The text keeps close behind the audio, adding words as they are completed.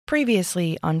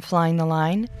Previously on Flying the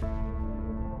Line,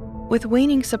 with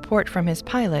waning support from his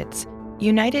pilots,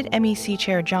 United MEC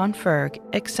Chair John Ferg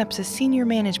accepts a senior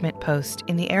management post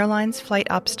in the airline's Flight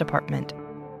Ops Department.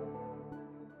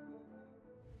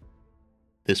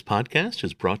 This podcast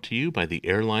is brought to you by the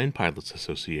Airline Pilots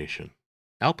Association.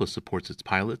 ALPA supports its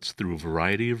pilots through a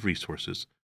variety of resources,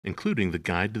 including the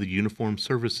Guide to the Uniformed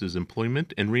Services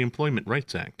Employment and Reemployment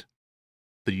Rights Act.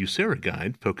 The USERA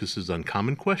Guide focuses on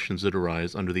common questions that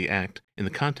arise under the Act in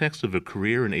the context of a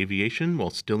career in aviation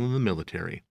while still in the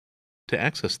military. To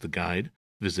access the guide,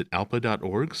 visit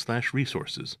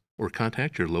alpa.org/resources or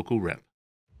contact your local rep.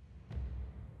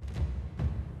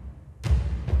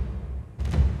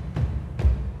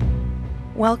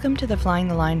 Welcome to the Flying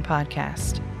the Line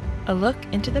podcast, a look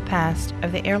into the past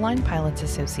of the Airline Pilots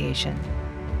Association,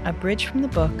 a bridge from the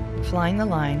book Flying the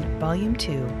Line, Volume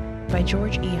 2, by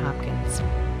George E. Hopkins.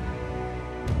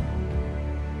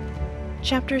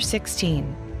 Chapter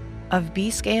 16, of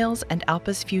B-Scales and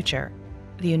ALPA's Future,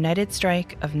 The United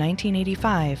Strike of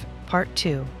 1985, Part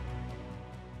 2.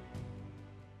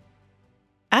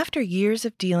 After years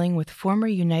of dealing with former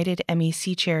United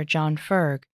MEC Chair John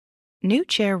Ferg, new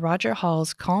Chair Roger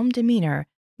Hall's calm demeanor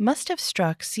must have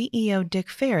struck CEO Dick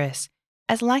Ferris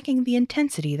as lacking the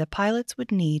intensity the pilots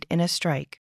would need in a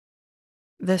strike.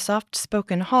 The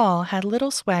soft-spoken Hall had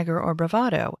little swagger or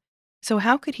bravado, so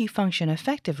how could he function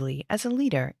effectively as a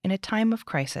leader in a time of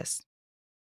crisis?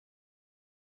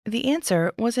 The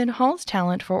answer was in Hall's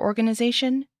talent for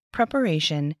organization,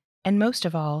 preparation, and most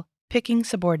of all, picking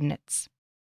subordinates.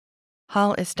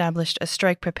 Hall established a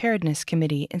strike preparedness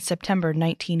committee in September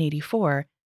 1984,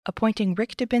 appointing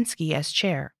Rick Dubinsky as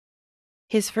chair.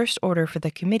 His first order for the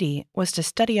committee was to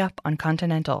study up on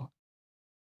Continental.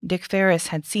 Dick Ferris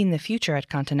had seen the future at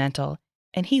Continental,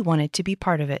 and he wanted to be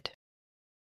part of it.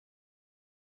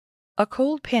 A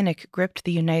cold panic gripped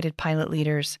the United pilot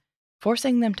leaders,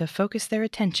 forcing them to focus their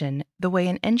attention the way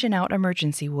an engine-out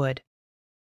emergency would.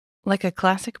 Like a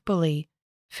classic bully,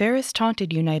 Ferris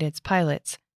taunted United's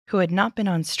pilots, who had not been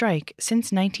on strike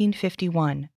since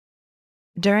 1951.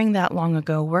 During that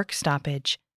long-ago work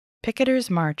stoppage, picketers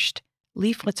marched,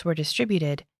 leaflets were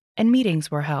distributed, and meetings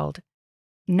were held.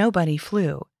 Nobody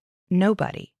flew.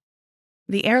 Nobody.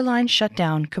 The airline shut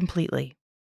down completely.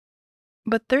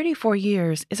 But 34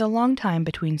 years is a long time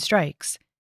between strikes,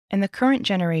 and the current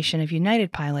generation of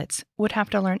United pilots would have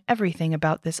to learn everything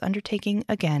about this undertaking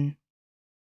again.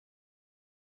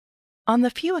 On the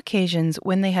few occasions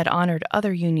when they had honored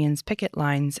other unions' picket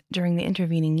lines during the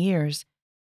intervening years,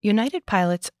 United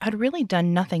pilots had really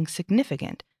done nothing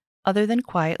significant other than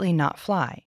quietly not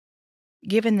fly.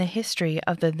 Given the history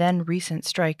of the then recent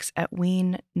strikes at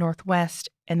Wien, Northwest,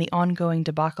 and the ongoing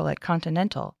debacle at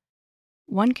Continental,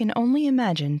 one can only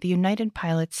imagine the United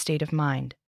pilots' state of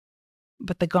mind.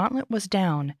 But the gauntlet was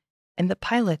down, and the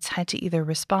pilots had to either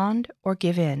respond or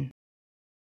give in.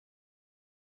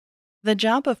 The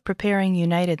job of preparing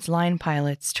United's line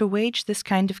pilots to wage this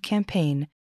kind of campaign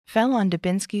fell on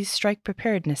Dubinsky's Strike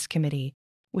Preparedness Committee,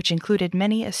 which included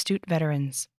many astute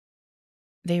veterans.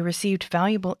 They received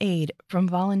valuable aid from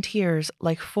volunteers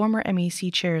like former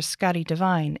MEC chairs Scotty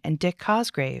Devine and Dick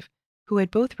Cosgrave, who had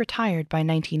both retired by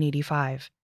 1985.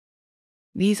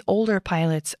 These older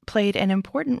pilots played an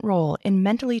important role in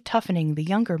mentally toughening the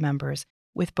younger members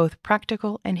with both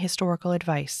practical and historical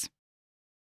advice.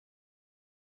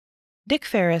 Dick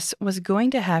Ferris was going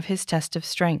to have his test of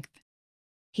strength.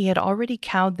 He had already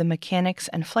cowed the mechanics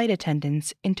and flight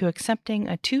attendants into accepting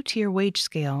a two-tier wage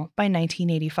scale by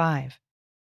 1985.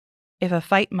 If a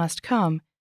fight must come,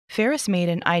 Ferris made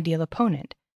an ideal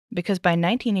opponent, because by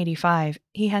 1985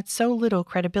 he had so little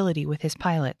credibility with his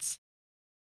pilots.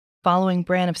 Following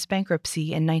Braniff's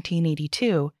bankruptcy in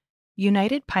 1982,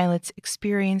 United pilots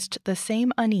experienced the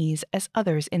same unease as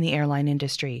others in the airline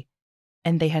industry,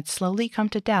 and they had slowly come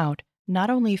to doubt not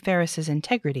only Ferris's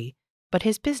integrity, but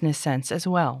his business sense as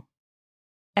well.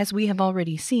 As we have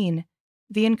already seen,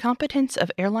 the incompetence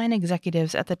of airline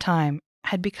executives at the time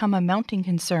had become a mounting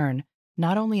concern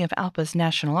not only of ALPA's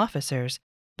national officers,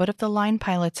 but of the line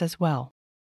pilots as well.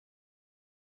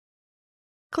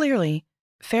 Clearly,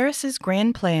 Ferris's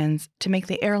grand plans to make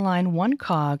the airline one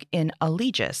cog in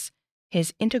Allegis,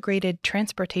 his integrated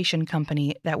transportation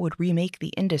company that would remake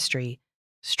the industry,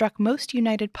 struck most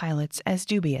United pilots as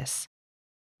dubious.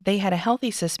 They had a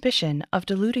healthy suspicion of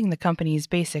diluting the company's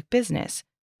basic business,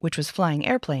 which was flying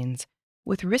airplanes,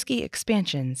 with risky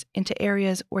expansions into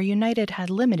areas where United had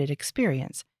limited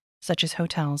experience, such as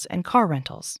hotels and car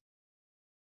rentals.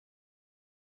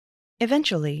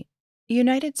 Eventually,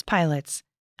 United's pilots,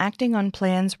 acting on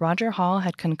plans Roger Hall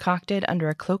had concocted under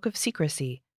a cloak of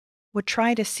secrecy, would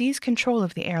try to seize control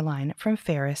of the airline from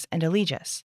Ferris and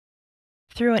Allegis.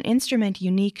 Through an instrument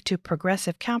unique to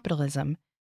progressive capitalism,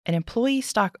 an employee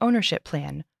stock ownership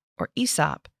plan, or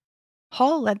ESOP,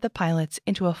 Hall led the pilots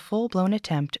into a full-blown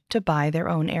attempt to buy their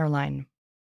own airline.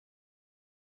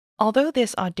 Although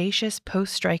this audacious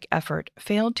post-strike effort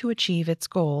failed to achieve its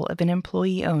goal of an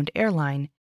employee-owned airline,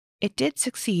 it did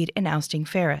succeed in ousting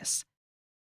Ferris.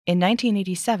 In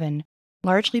 1987,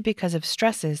 largely because of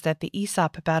stresses that the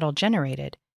ESOP battle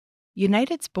generated,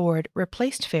 United's board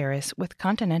replaced Ferris with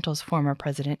Continental's former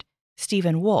president,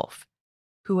 Stephen Wolfe,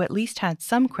 who at least had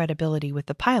some credibility with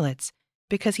the pilots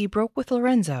because he broke with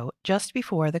Lorenzo just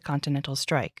before the Continental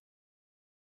strike.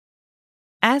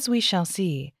 As we shall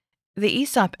see, the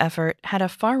ESOP effort had a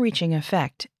far-reaching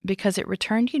effect because it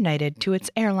returned United to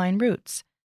its airline roots,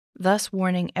 thus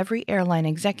warning every airline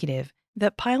executive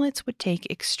that pilots would take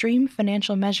extreme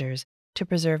financial measures to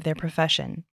preserve their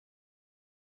profession.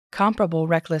 Comparable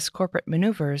reckless corporate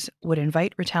maneuvers would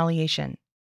invite retaliation.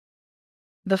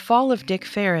 The fall of Dick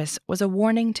Ferris was a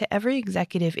warning to every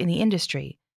executive in the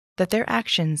industry that their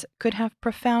actions could have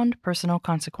profound personal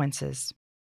consequences.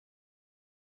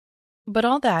 But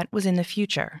all that was in the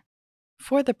future.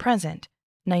 For the present,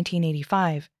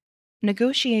 1985,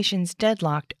 negotiations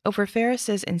deadlocked over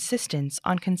Ferris's insistence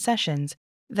on concessions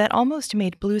that almost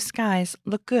made Blue Skies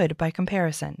look good by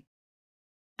comparison.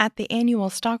 At the annual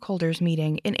stockholders'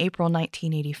 meeting in April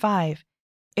 1985,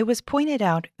 it was pointed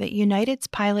out that United's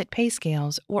pilot pay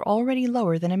scales were already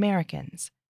lower than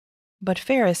Americans, but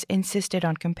Ferris insisted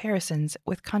on comparisons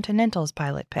with Continental's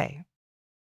pilot pay.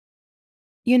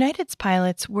 United's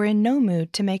pilots were in no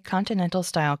mood to make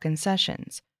Continental-style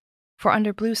concessions, for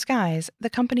under Blue Skies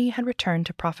the company had returned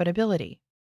to profitability.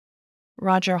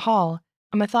 Roger Hall,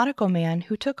 a methodical man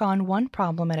who took on one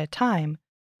problem at a time,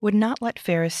 would not let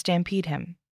Ferris stampede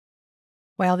him.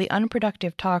 While the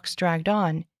unproductive talks dragged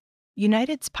on,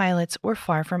 United's pilots were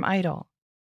far from idle.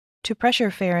 To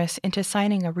pressure Ferris into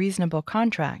signing a reasonable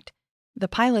contract, the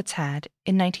pilots had,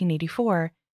 in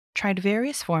 1984, tried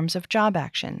various forms of job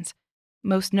actions,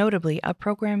 most notably a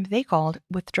program they called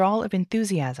withdrawal of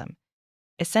enthusiasm,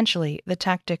 essentially the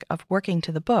tactic of working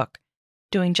to the book,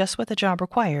 doing just what the job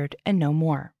required and no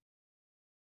more.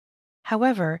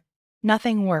 However,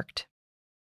 nothing worked.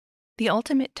 The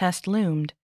ultimate test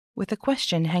loomed, with a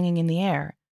question hanging in the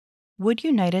air: would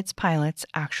United's pilots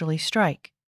actually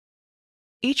strike?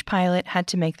 Each pilot had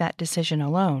to make that decision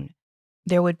alone.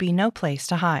 There would be no place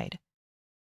to hide.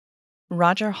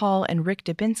 Roger Hall and Rick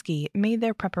Dubinsky made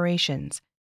their preparations,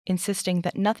 insisting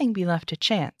that nothing be left to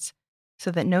chance,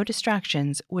 so that no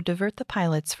distractions would divert the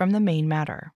pilots from the main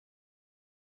matter.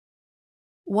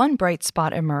 One bright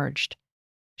spot emerged.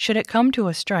 Should it come to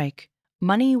a strike,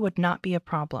 money would not be a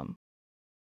problem.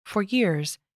 For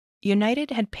years, United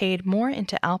had paid more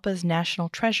into ALPA's national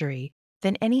treasury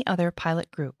than any other pilot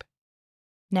group.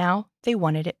 Now they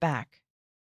wanted it back.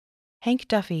 Hank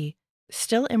Duffy,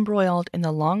 still embroiled in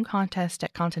the long contest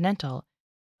at Continental,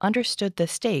 understood the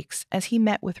stakes as he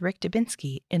met with Rick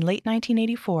Dubinsky in late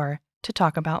 1984 to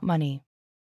talk about money.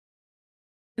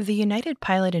 The United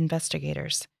pilot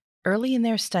investigators, early in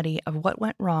their study of what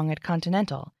went wrong at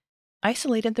Continental,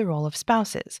 isolated the role of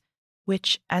spouses,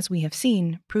 which, as we have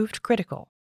seen, proved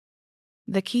critical.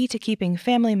 The key to keeping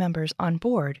family members on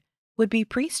board would be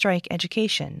pre-strike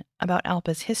education about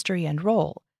ALPA's history and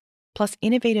role, plus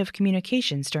innovative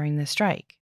communications during the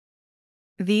strike.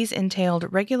 These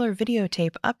entailed regular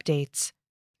videotape updates,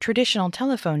 traditional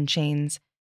telephone chains,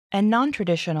 and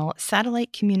non-traditional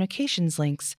satellite communications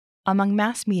links among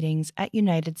mass meetings at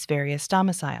United's various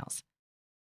domiciles.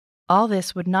 All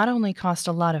this would not only cost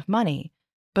a lot of money,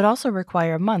 but also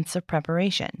require months of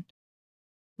preparation.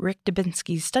 Rick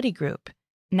Dubinsky's study group,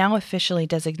 now officially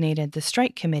designated the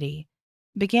Strike Committee,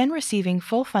 began receiving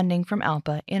full funding from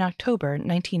ALPA in October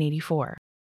 1984.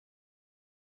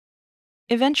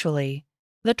 Eventually,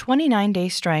 the 29-day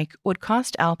strike would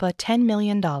cost ALPA $10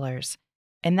 million,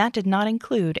 and that did not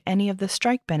include any of the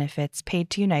strike benefits paid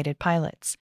to United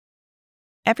pilots.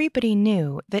 Everybody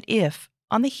knew that if,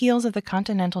 on the heels of the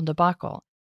Continental debacle,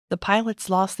 the pilots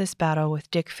lost this battle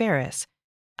with Dick Ferris,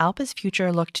 ALPA's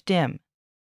future looked dim.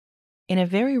 In a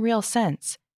very real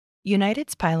sense,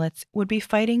 United's pilots would be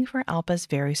fighting for ALPA's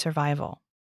very survival.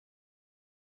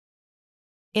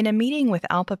 In a meeting with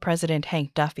ALPA President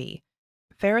Hank Duffy,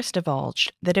 Ferris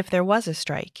divulged that if there was a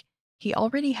strike, he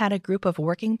already had a group of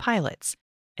working pilots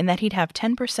and that he'd have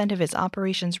 10% of his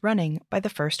operations running by the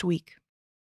first week.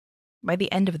 By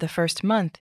the end of the first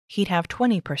month, he'd have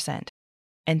 20%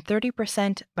 and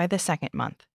 30% by the second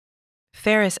month.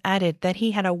 Ferris added that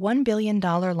he had a $1 billion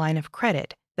line of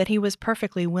credit that he was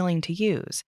perfectly willing to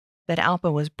use, that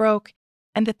ALPA was broke,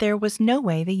 and that there was no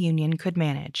way the union could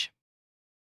manage.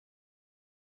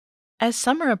 As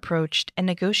summer approached and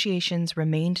negotiations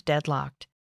remained deadlocked,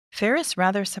 Ferris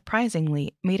rather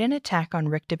surprisingly made an attack on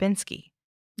Rick Dubinsky,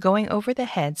 going over the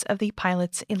heads of the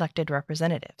pilots' elected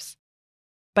representatives.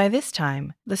 By this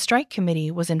time, the strike committee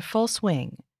was in full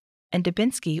swing, and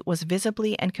Dubinsky was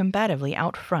visibly and combatively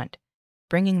out front,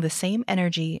 bringing the same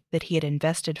energy that he had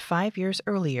invested 5 years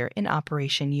earlier in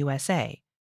Operation USA,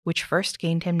 which first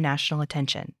gained him national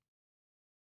attention.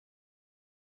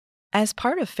 As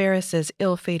part of Ferris's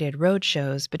ill-fated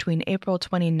roadshows between April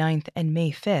 29th and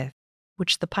May 5th,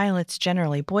 which the pilots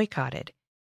generally boycotted,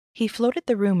 he floated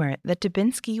the rumor that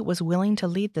Dubinsky was willing to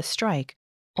lead the strike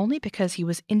only because he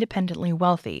was independently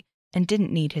wealthy and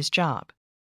didn't need his job.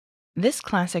 This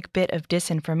classic bit of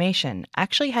disinformation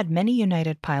actually had many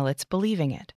United pilots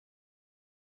believing it.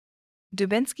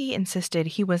 Dubinsky insisted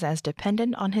he was as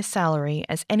dependent on his salary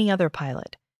as any other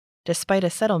pilot, despite a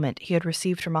settlement he had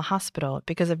received from a hospital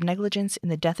because of negligence in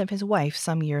the death of his wife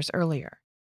some years earlier.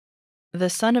 The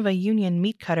son of a union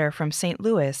meat cutter from St.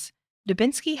 Louis,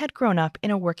 Dubinsky had grown up in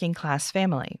a working-class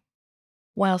family.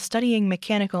 While studying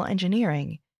mechanical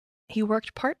engineering, he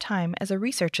worked part-time as a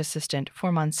research assistant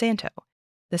for Monsanto,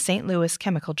 the St. Louis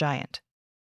chemical giant.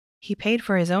 He paid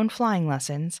for his own flying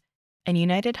lessons, and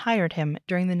United hired him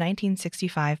during the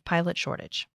 1965 pilot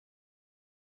shortage.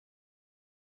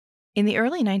 In the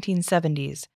early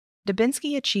 1970s,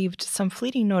 Dubinsky achieved some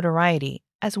fleeting notoriety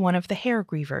as one of the hair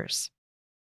grievers.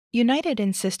 United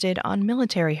insisted on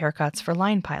military haircuts for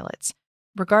line pilots,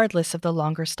 regardless of the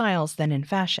longer styles then in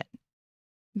fashion.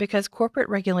 Because corporate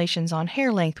regulations on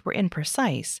hair length were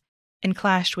imprecise and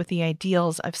clashed with the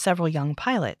ideals of several young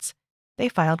pilots, they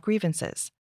filed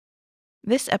grievances.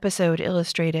 This episode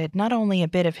illustrated not only a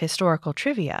bit of historical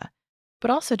trivia,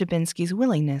 but also Dubinsky's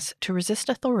willingness to resist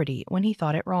authority when he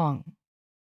thought it wrong.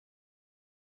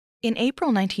 In April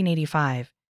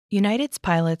 1985, United's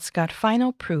pilots got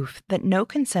final proof that no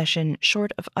concession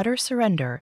short of utter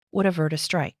surrender would avert a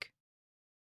strike.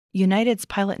 United's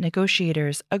pilot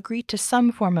negotiators agreed to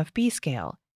some form of B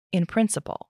scale, in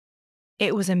principle.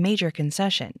 It was a major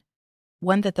concession,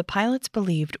 one that the pilots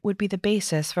believed would be the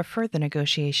basis for further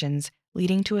negotiations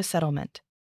leading to a settlement.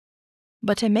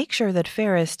 But to make sure that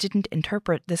Ferris didn't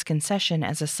interpret this concession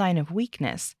as a sign of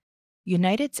weakness,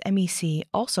 United's MEC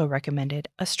also recommended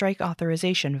a strike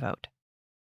authorization vote.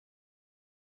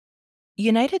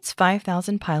 United's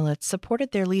 5,000 pilots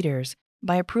supported their leaders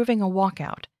by approving a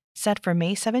walkout set for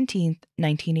May 17,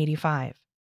 1985.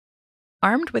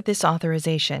 Armed with this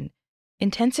authorization,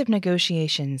 intensive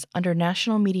negotiations under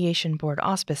National Mediation Board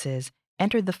auspices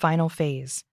entered the final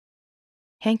phase.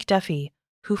 Hank Duffy,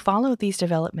 who followed these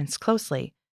developments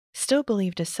closely, still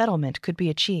believed a settlement could be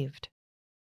achieved.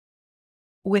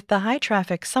 With the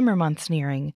high-traffic summer months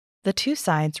nearing, the two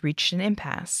sides reached an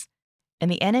impasse,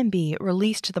 and the NMB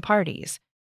released the parties,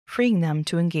 freeing them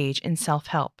to engage in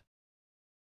self-help.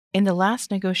 In the last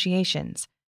negotiations,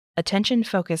 attention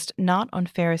focused not on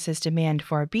Ferris's demand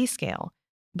for a B scale,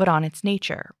 but on its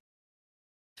nature.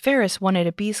 Ferris wanted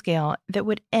a B scale that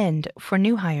would end for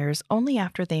new hires only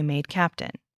after they made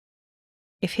captain.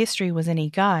 If history was any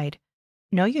guide,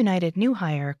 no United new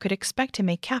hire could expect to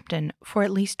make captain for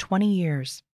at least 20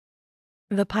 years.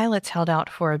 The pilots held out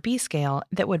for a B scale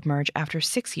that would merge after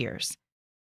 6 years.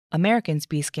 American's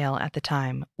B scale at the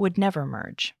time would never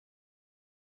merge.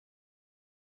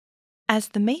 As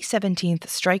the May 17th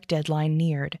strike deadline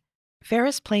neared,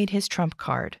 Ferris played his trump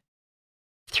card.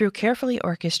 Through carefully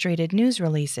orchestrated news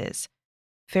releases,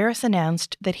 Ferris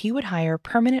announced that he would hire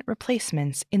permanent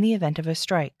replacements in the event of a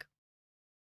strike.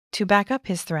 To back up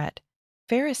his threat,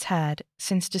 Ferris had,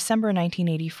 since December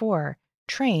 1984,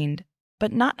 trained,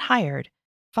 but not hired,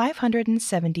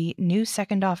 570 new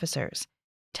second officers,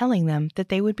 telling them that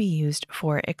they would be used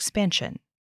for expansion.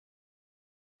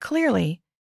 Clearly,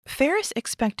 Ferris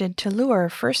expected to lure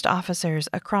first officers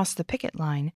across the picket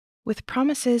line with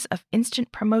promises of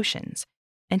instant promotions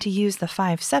and to use the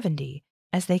 570,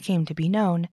 as they came to be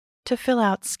known, to fill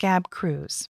out scab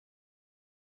crews.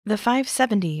 The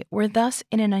 570 were thus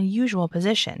in an unusual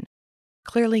position,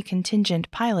 clearly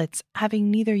contingent pilots having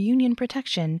neither union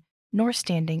protection nor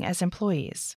standing as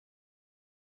employees.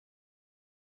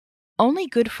 Only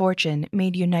good fortune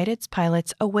made United's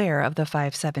pilots aware of the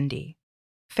 570.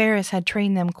 Ferris had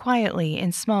trained them quietly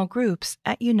in small groups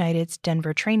at United's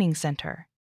Denver Training Center.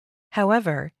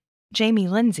 However, Jamie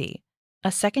Lindsay,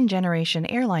 a second-generation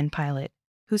airline pilot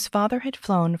whose father had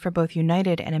flown for both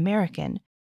United and American,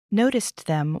 noticed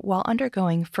them while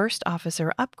undergoing first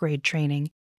officer upgrade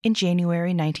training in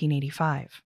January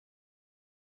 1985.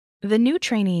 The new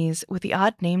trainees with the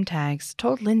odd name tags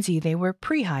told Lindsay they were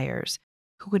pre-hires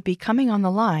who would be coming on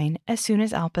the line as soon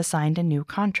as ALPA signed a new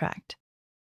contract.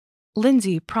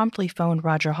 Lindsay promptly phoned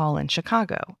Roger Hall in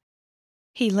Chicago.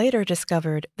 He later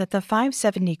discovered that the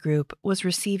 570 group was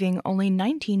receiving only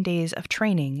 19 days of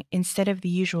training instead of the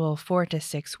usual 4 to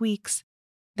 6 weeks,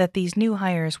 that these new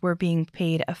hires were being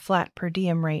paid a flat per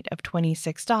diem rate of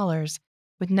 $26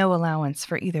 with no allowance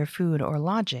for either food or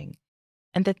lodging,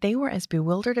 and that they were as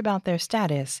bewildered about their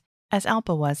status as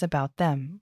ALPA was about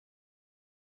them.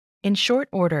 In short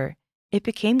order, it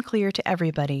became clear to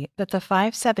everybody that the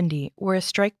 570 were a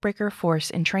strikebreaker force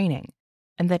in training,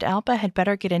 and that ALPA had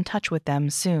better get in touch with them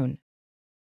soon.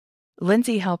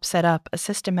 Lindsay helped set up a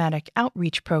systematic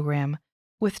outreach program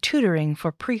with tutoring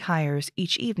for pre-hires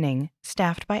each evening,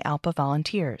 staffed by ALPA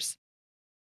volunteers.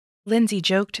 Lindsay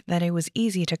joked that it was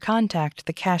easy to contact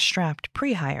the cash-strapped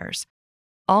pre-hires.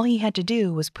 All he had to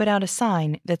do was put out a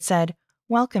sign that said,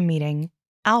 "Welcome meeting,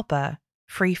 ALPA,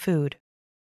 free food."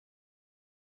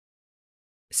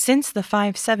 Since the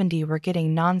 570 were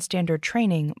getting non-standard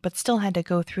training but still had to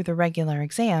go through the regular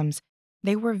exams,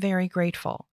 they were very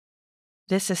grateful.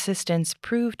 This assistance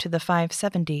proved to the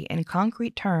 570 in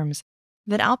concrete terms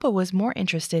that ALPA was more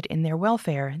interested in their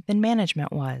welfare than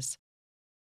management was.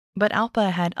 But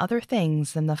ALPA had other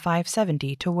things than the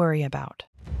 570 to worry about.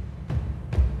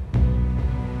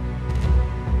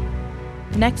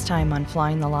 Next time on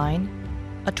Flying the Line,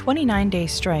 a 29-day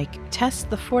strike tests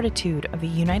the fortitude of the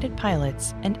United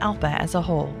Pilots and ALPA as a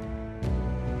whole.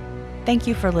 Thank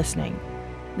you for listening.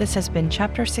 This has been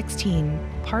Chapter 16,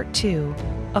 Part 2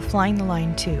 of Flying the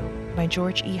Line 2 by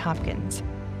George E. Hopkins,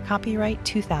 copyright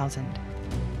 2000.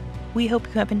 We hope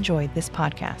you have enjoyed this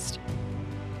podcast.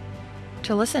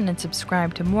 To listen and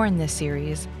subscribe to more in this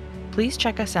series, please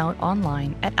check us out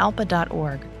online at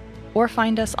alpa.org or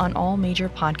find us on all major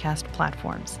podcast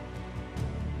platforms.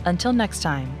 Until next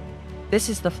time, this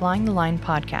is the Flying the Line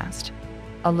podcast,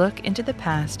 a look into the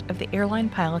past of the Airline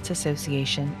Pilots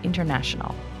Association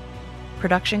International.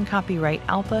 Production copyright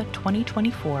ALPA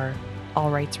 2024, all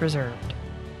rights reserved.